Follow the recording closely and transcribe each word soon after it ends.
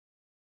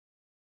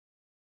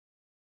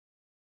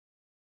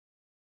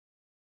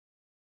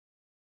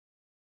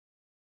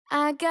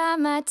I got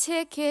my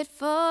ticket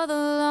for the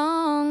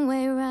long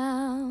way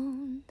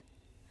round.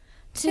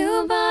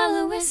 2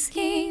 bottles of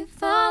whiskey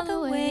for the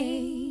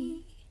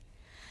way.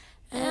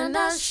 And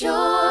I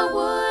sure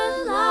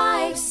would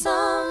like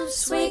some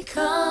sweet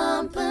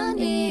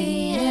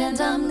company.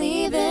 And I'm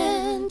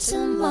leaving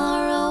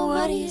tomorrow,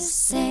 what do you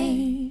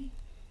say?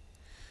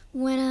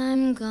 When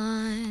I'm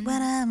gone,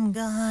 When I'm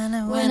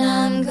gone, when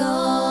I'm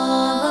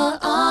gone,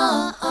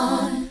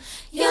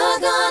 you're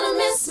gonna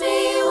miss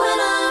me when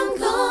I'm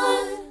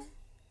gone.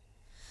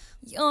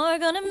 You're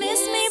gonna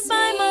miss me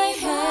by my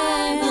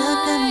hair.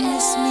 you're gonna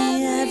miss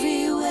me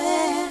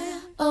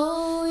everywhere.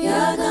 Oh,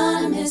 you're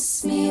gonna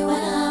miss me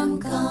when I'm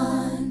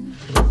gone.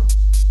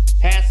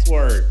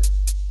 Password.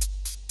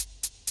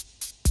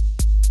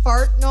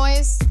 Fart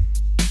noise.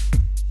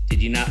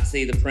 Did you not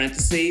see the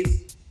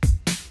parentheses?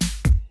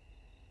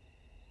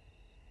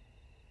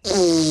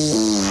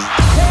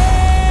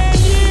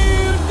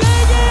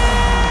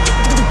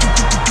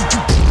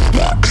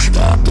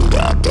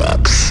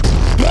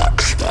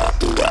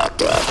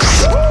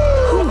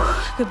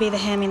 Could be the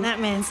ham in that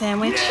man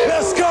sandwich.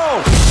 Let's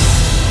go!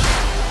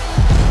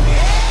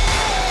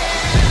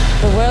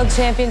 The World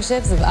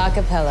Championships of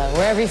Acapella,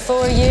 where every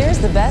 4 years,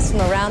 the best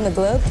from around the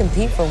globe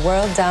compete for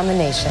world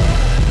domination.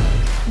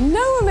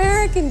 No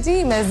American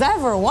team has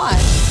ever won.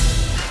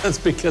 That's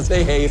because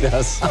they hate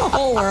us. The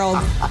whole world.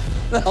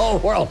 The whole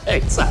world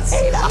hates us.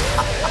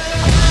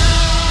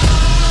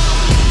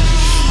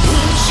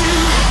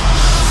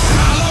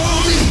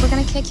 We're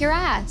gonna kick your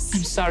ass.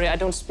 I'm sorry, I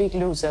don't speak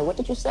loser. What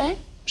did you say?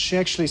 She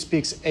actually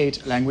speaks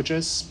 8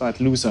 languages,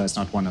 but loser is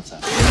not one of them.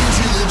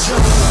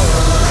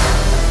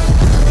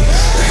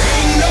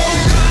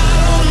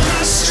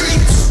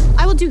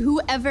 I will do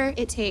whoever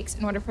it takes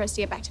in order for us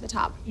to get back to the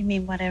top. You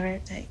mean whatever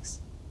it takes?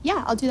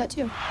 Yeah, I'll do that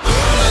too.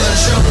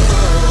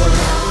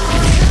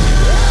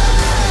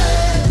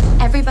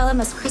 Every Bella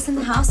must christen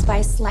the house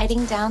by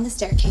sliding down the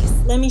staircase.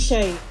 Let me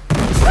show you.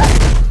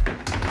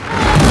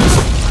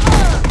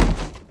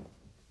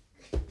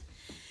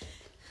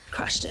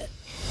 Crushed it.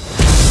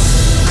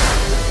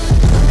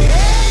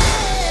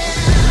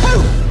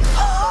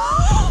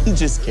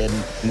 Just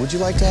kidding. Would you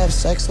like to have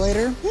sex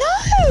later?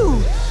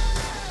 No!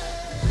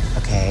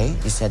 Okay,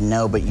 you said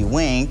no, but you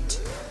winked.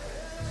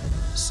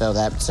 So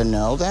that's a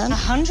no then?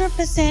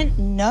 100%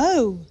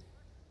 no.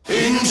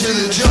 Into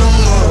the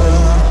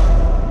jungle.